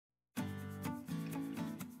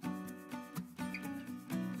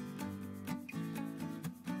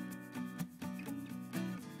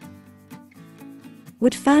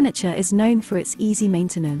Wood furniture is known for its easy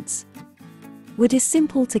maintenance. Wood is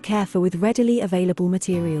simple to care for with readily available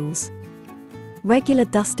materials. Regular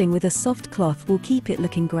dusting with a soft cloth will keep it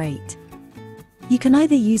looking great. You can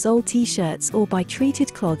either use old t-shirts or buy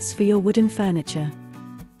treated cloths for your wooden furniture.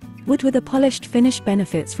 Wood with a polished finish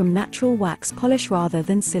benefits from natural wax polish rather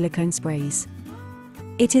than silicone sprays.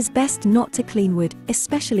 It is best not to clean wood,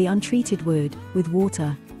 especially untreated wood, with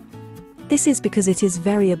water. This is because it is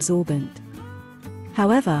very absorbent.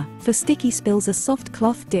 However, for sticky spills, a soft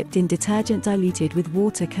cloth dipped in detergent diluted with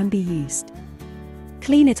water can be used.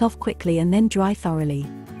 Clean it off quickly and then dry thoroughly.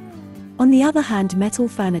 On the other hand, metal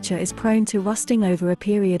furniture is prone to rusting over a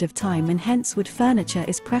period of time, and hence wood furniture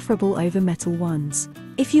is preferable over metal ones.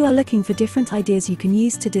 If you are looking for different ideas you can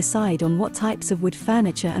use to decide on what types of wood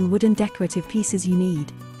furniture and wooden decorative pieces you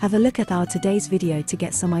need, have a look at our today's video to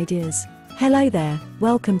get some ideas. Hello there,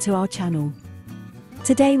 welcome to our channel.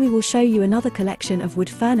 Today we will show you another collection of wood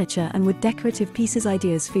furniture and wood decorative pieces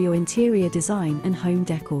ideas for your interior design and home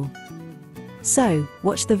decor. So,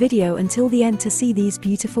 watch the video until the end to see these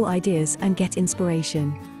beautiful ideas and get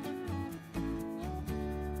inspiration.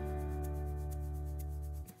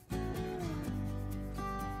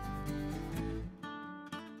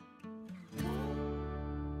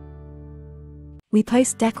 We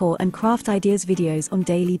post decor and craft ideas videos on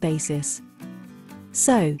daily basis.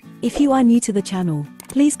 So, if you are new to the channel,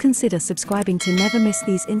 please consider subscribing to never miss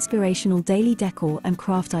these inspirational daily decor and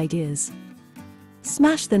craft ideas.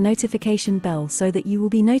 Smash the notification bell so that you will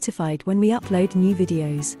be notified when we upload new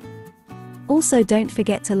videos. Also, don't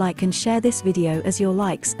forget to like and share this video, as your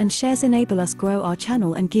likes and shares enable us grow our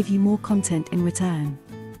channel and give you more content in return.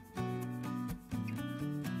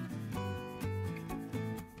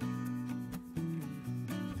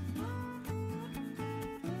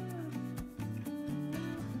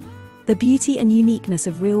 The beauty and uniqueness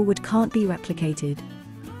of real wood can't be replicated.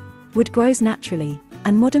 Wood grows naturally,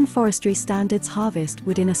 and modern forestry standards harvest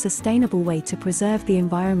wood in a sustainable way to preserve the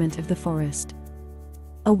environment of the forest.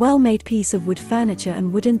 A well-made piece of wood furniture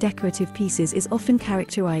and wooden decorative pieces is often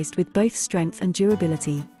characterized with both strength and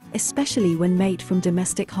durability, especially when made from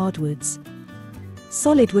domestic hardwoods.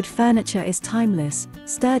 Solid wood furniture is timeless,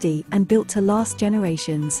 sturdy, and built to last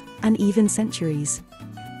generations, and even centuries.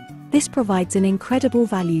 This provides an incredible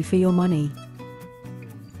value for your money.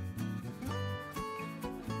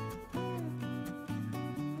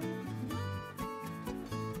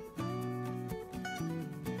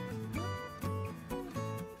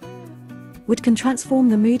 Wood can transform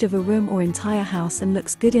the mood of a room or entire house and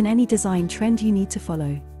looks good in any design trend you need to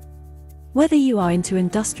follow. Whether you are into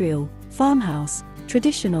industrial, farmhouse,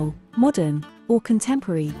 traditional, modern, or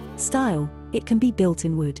contemporary style, it can be built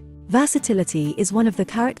in wood. Versatility is one of the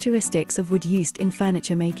characteristics of wood used in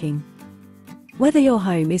furniture making. Whether your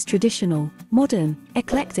home is traditional, modern,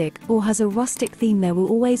 eclectic, or has a rustic theme, there will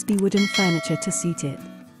always be wooden furniture to suit it.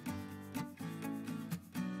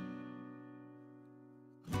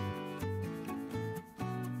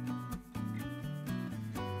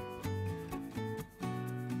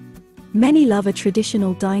 Many love a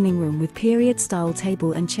traditional dining room with period-style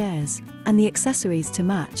table and chairs, and the accessories to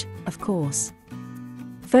match, of course.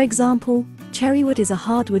 For example, cherrywood is a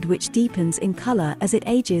hardwood which deepens in color as it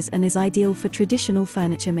ages and is ideal for traditional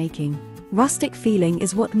furniture making. Rustic feeling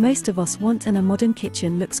is what most of us want, and a modern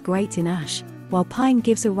kitchen looks great in ash, while pine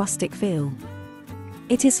gives a rustic feel.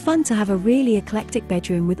 It is fun to have a really eclectic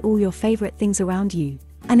bedroom with all your favorite things around you.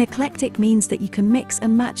 And eclectic means that you can mix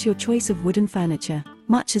and match your choice of wooden furniture,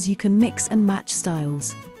 much as you can mix and match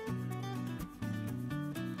styles.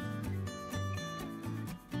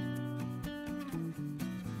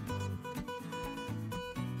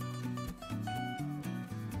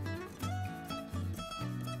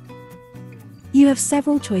 You have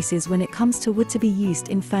several choices when it comes to wood to be used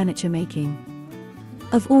in furniture making.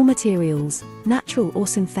 Of all materials, natural or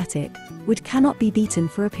synthetic, wood cannot be beaten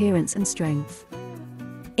for appearance and strength.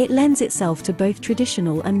 It lends itself to both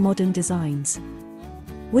traditional and modern designs.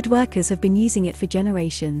 Woodworkers have been using it for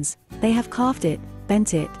generations. They have carved it,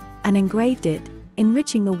 bent it, and engraved it,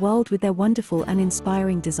 enriching the world with their wonderful and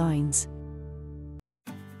inspiring designs.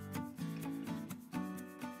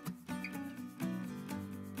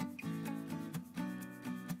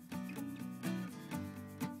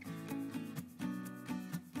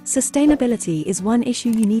 Sustainability is one issue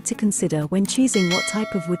you need to consider when choosing what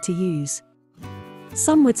type of wood to use.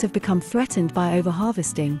 Some woods have become threatened by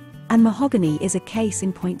overharvesting, and mahogany is a case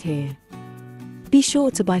in point here. Be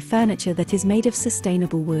sure to buy furniture that is made of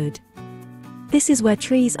sustainable wood. This is where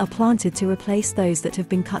trees are planted to replace those that have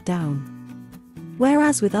been cut down.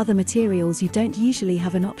 Whereas with other materials you don't usually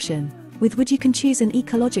have an option. With wood you can choose an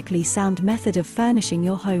ecologically sound method of furnishing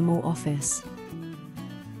your home or office.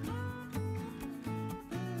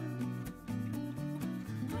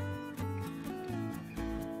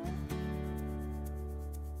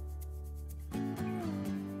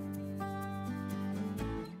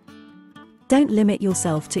 Don't limit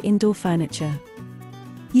yourself to indoor furniture.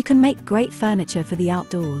 You can make great furniture for the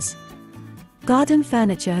outdoors. Garden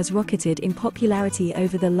furniture has rocketed in popularity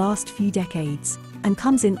over the last few decades, and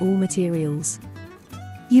comes in all materials.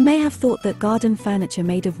 You may have thought that garden furniture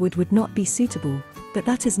made of wood would not be suitable, but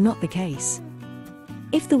that is not the case.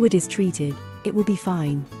 If the wood is treated, it will be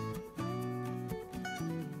fine.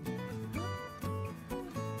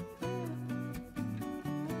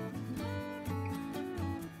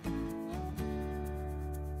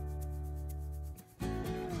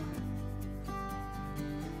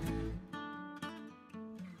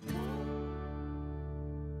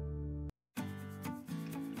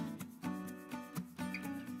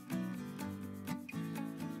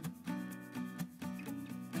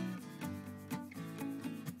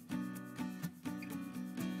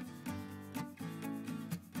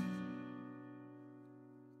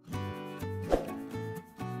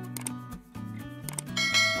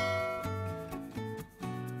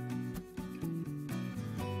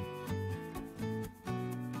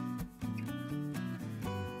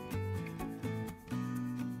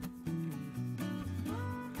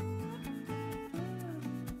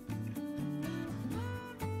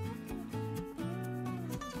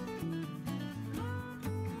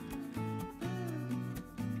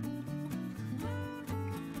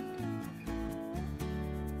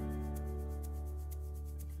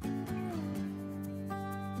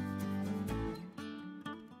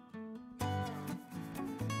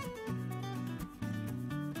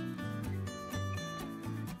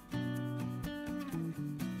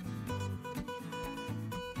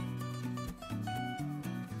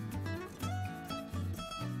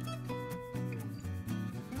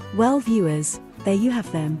 Well viewers, there you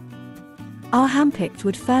have them. Our hand-picked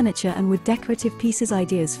wood furniture and wood decorative pieces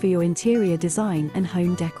ideas for your interior design and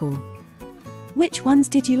home decor. Which ones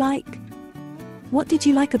did you like? What did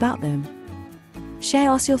you like about them?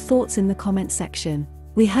 Share us your thoughts in the comment section.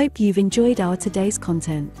 We hope you've enjoyed our today's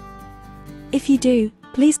content. If you do,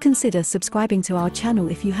 please consider subscribing to our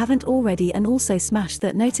channel if you haven't already, and also smash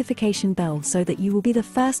that notification bell so that you will be the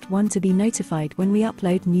first one to be notified when we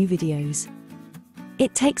upload new videos.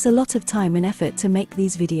 It takes a lot of time and effort to make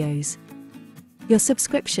these videos. Your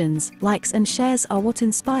subscriptions, likes and shares are what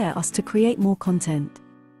inspire us to create more content.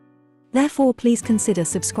 Therefore, please consider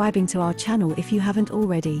subscribing to our channel if you haven't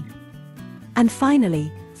already. And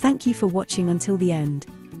finally, thank you for watching until the end.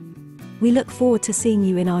 We look forward to seeing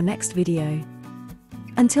you in our next video.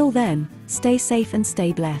 Until then, stay safe and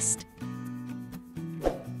stay blessed.